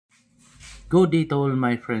Good day to all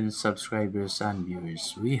my friends, subscribers, and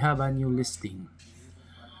viewers. We have a new listing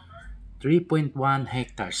 3.1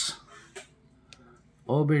 hectares,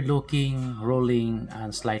 overlooking, rolling,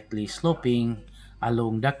 and slightly sloping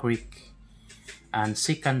along the creek, and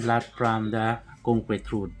second lot from the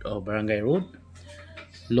concrete road or barangay road,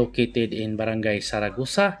 located in Barangay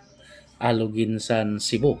Saragosa, Aloguinsan,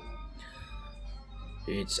 Cebu.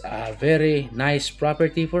 It's a very nice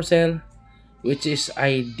property for sale, which is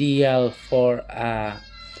ideal for a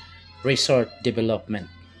resort development,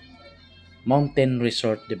 mountain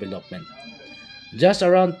resort development. Just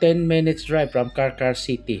around 10 minutes drive from Karkar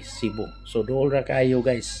City, Cebu. So dool ra kayo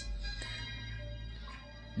guys.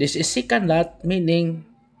 This is second lot, meaning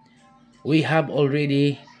we have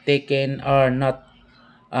already taken or not,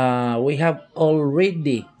 we have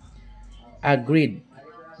already agreed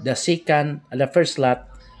the first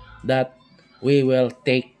lot that we will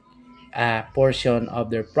take a portion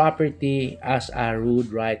of their property as a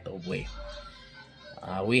road right of way.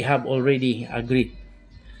 We have already agreed.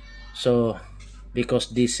 So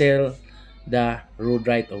because they sell the road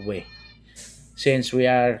right of way, since we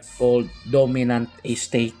are called dominant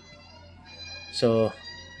estate, so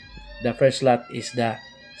the first lot is the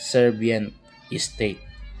Serbian estate.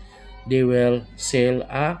 They will sell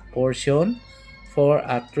a portion for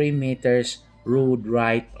a 3 meters road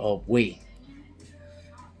right of way.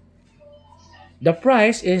 The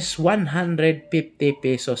price is 150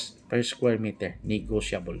 pesos per square meter,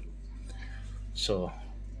 negotiable. So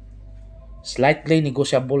slightly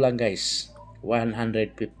negotiable lang guys,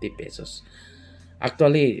 150 pesos.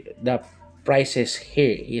 Actually, the prices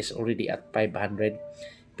here is already at 500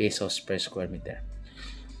 pesos per square meter.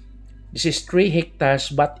 This is 3 hectares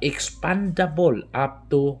but expandable up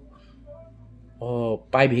to 5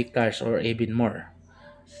 hectares or even more.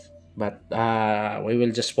 But we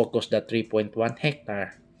will just focus the 3.1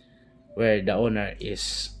 hectare where the owner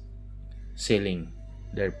is selling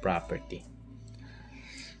their property.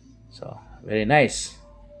 So, very nice.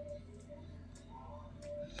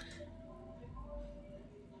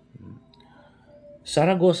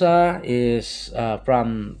 Saragosa is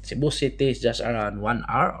from Cebu City is just around 1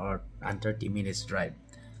 hour or and 30 minutes drive.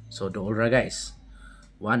 So dool ra guys,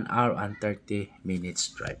 1 hour and 30 minutes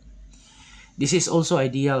drive. This is also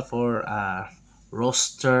ideal for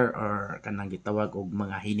roaster or kanang gitawag og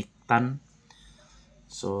mga hiniktan.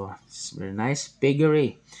 So it's very nice.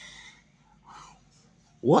 Piggery.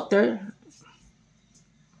 Water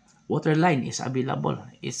line is available.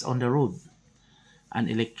 It's on the road.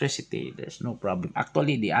 And electricity, there's no problem.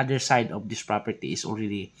 Actually, the other side of this property is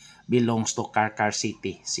already belongs to Karkar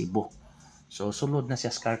City, Cebu. So sulod na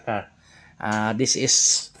siya sa Karkar. This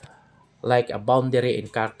is like a boundary in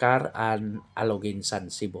Karkar and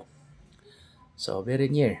Aloguinsan, Cebu. So very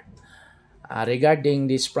near. Regarding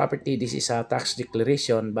this property, this is a tax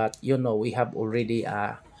declaration, but you know we have already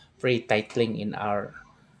a free titling in our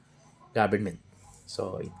government.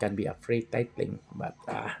 So it can be a free titling, but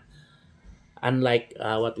unlike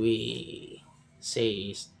what we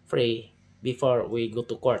say is free before we go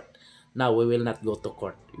to court. Now we will not go to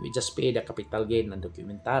court. We just pay the capital gain and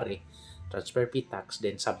documentary, transfer fee tax,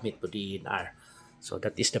 then submit to the DNR. So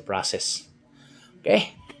that is the process.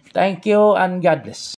 Okay. Thank you and God bless.